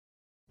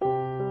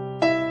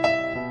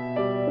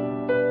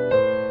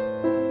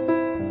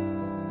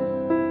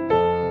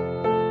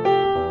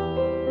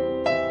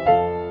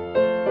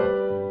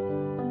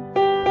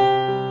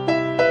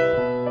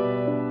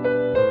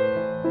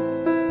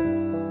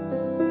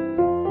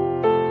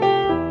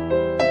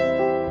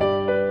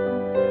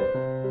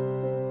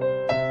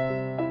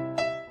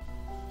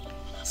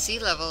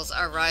levels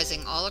are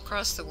rising all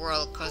across the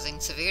world, causing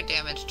severe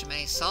damage to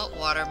many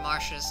saltwater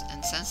marshes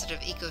and sensitive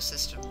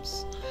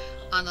ecosystems.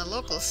 On the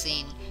local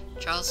scene,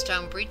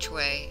 Charlestown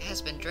Breachway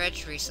has been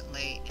dredged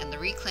recently, and the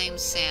reclaimed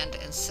sand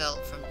and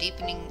silt from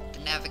deepening the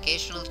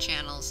navigational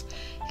channels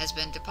has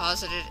been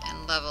deposited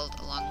and leveled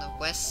along the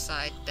west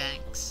side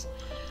banks.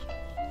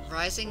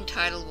 Rising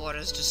tidal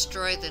waters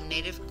destroy the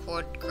native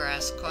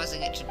cordgrass,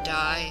 causing it to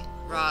die,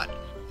 rot,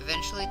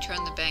 eventually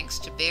turn the banks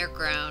to bare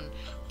ground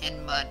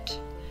and mud.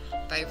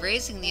 By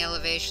raising the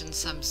elevation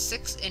some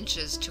 6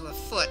 inches to a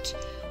foot,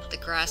 the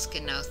grass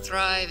can now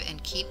thrive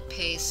and keep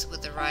pace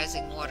with the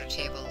rising water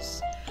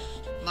tables.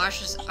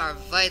 Marshes are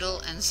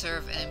vital and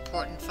serve an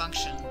important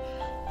function.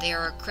 They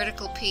are a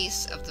critical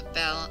piece of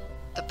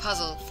the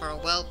puzzle for a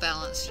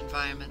well-balanced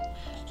environment.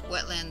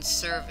 Wetlands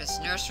serve as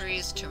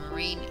nurseries to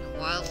marine and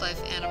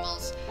wildlife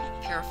animals,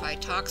 purify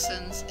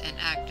toxins, and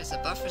act as a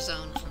buffer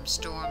zone from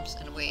storms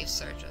and wave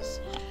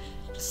surges.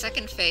 The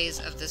second phase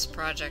of this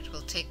project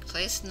will take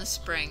place in the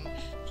spring,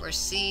 where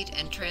seed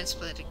and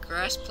transplanted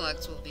grass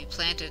plugs will be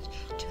planted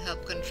to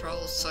help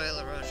control soil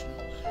erosion.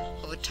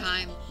 Over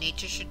time,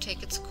 nature should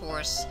take its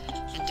course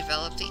and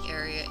develop the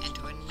area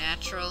into a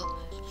natural,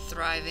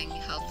 thriving,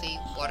 healthy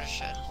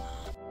watershed.